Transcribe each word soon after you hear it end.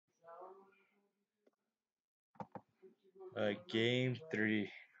Game 3.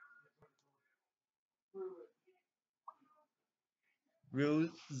 Will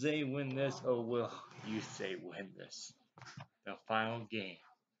Zane win this or will yusei win this? The final game.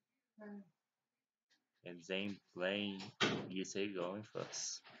 And Zane playing yusei going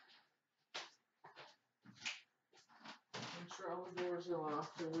first. Make sure all the doors are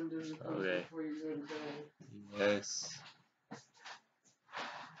locked and windows are closed Okay. before you go to bed. Yes.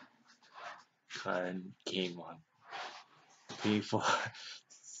 Current game on. Before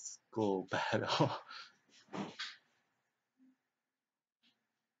school battle.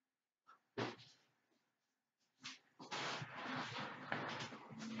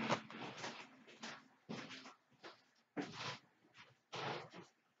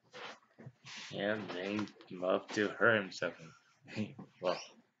 And Zane love to hurt himself. Well,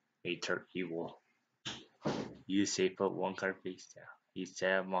 he turned evil. Yusei put one card face down. He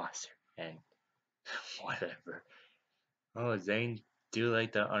said a monster and whatever. Oh, Zane do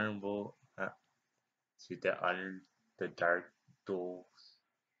like the honorable, see the dark duels,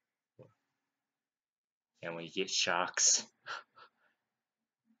 and we get shocks.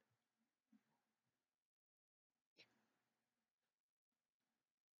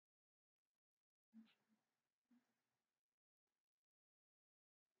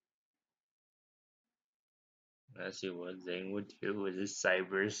 Let's see what Zane would do with his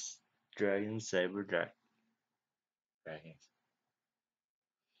cyber dragons.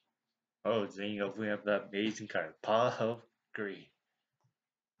 Oh, Zane opening up that amazing card, Paw of Green,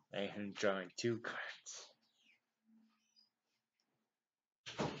 and him drawing two cards.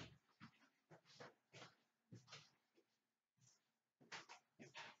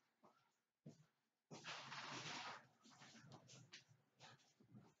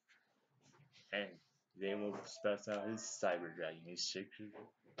 And Zane will special out his cyber dragon, his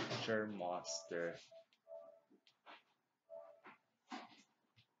signature monster.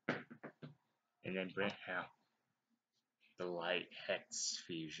 And then bring out the light hex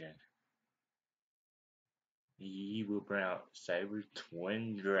fusion. He will bring out Cyber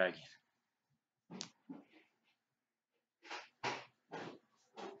Twin Dragon.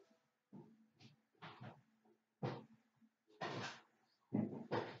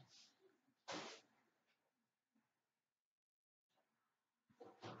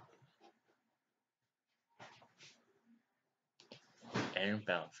 And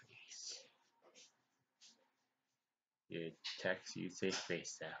bounce face. It attacks you say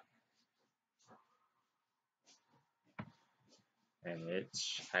face down. And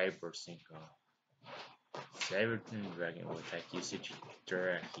it's Hyper Synchro. Cyber Twin Dragon will attack usage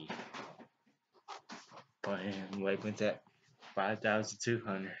directly. Put him weapons at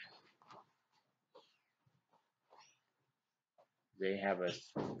 5,200. They have a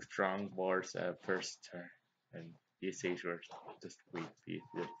strong board first turn, and usage was just weak.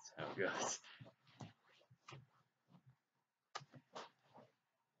 That's how it goes.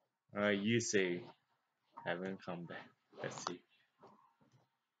 Yusei haven't come back. Let's see.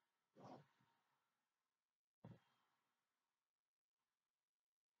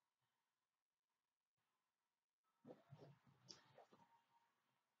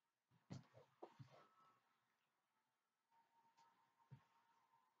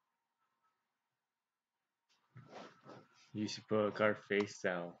 You should put a card face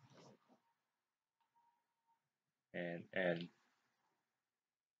down and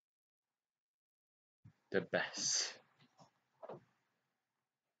the best.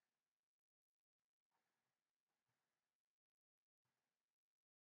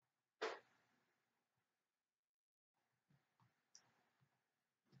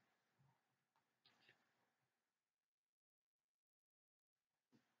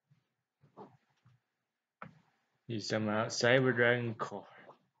 You summon out Cyber Dragon Core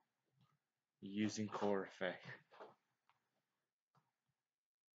using core effect.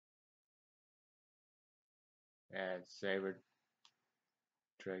 Add Cyber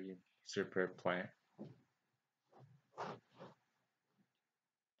Dragon Super Plant.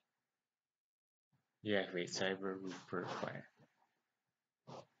 You activate Cyber Super Plant.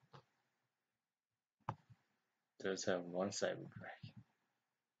 Does have one Cyber Dragon.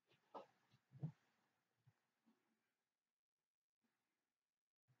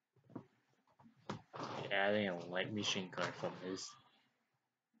 Adding a Light Machine card from his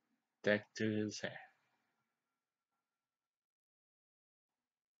deck to his hand.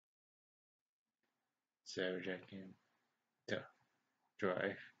 Cyber Dragon to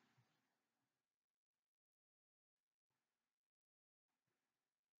drive.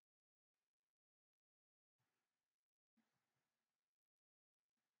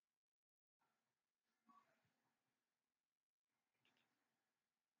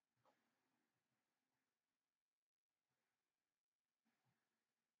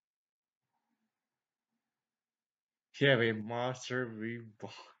 Yeah, a monster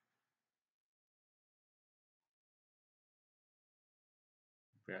reborn.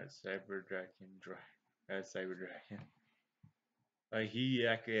 Got Cyber Dragon Cyber Dragon. Like he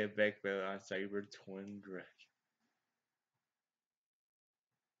activated back on Cyber Twin Dragon.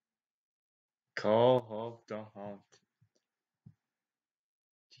 Call of the Hunt.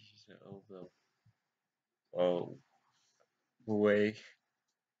 Jesus, oh wait.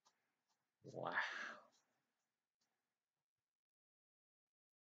 Wow.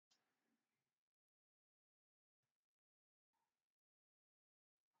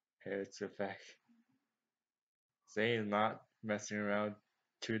 It's a fact. Zane not messing around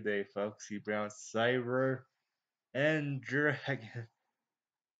today, folks. He brought Cyber and Dragon.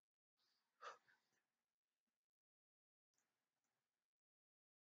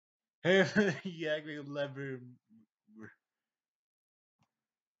 He actually lever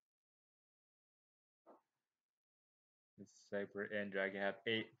Cyber and Dragon have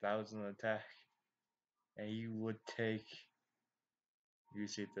 8,000 attack, and you would take. You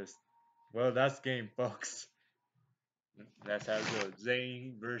see this? Well, that's game, folks. That's how it goes.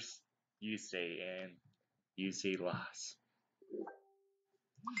 Zane versus yusei, and yusei lost.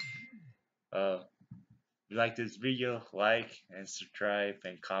 If you like this video, like and subscribe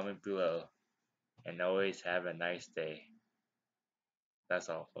and comment below. And always have a nice day. That's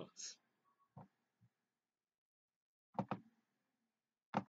all, folks.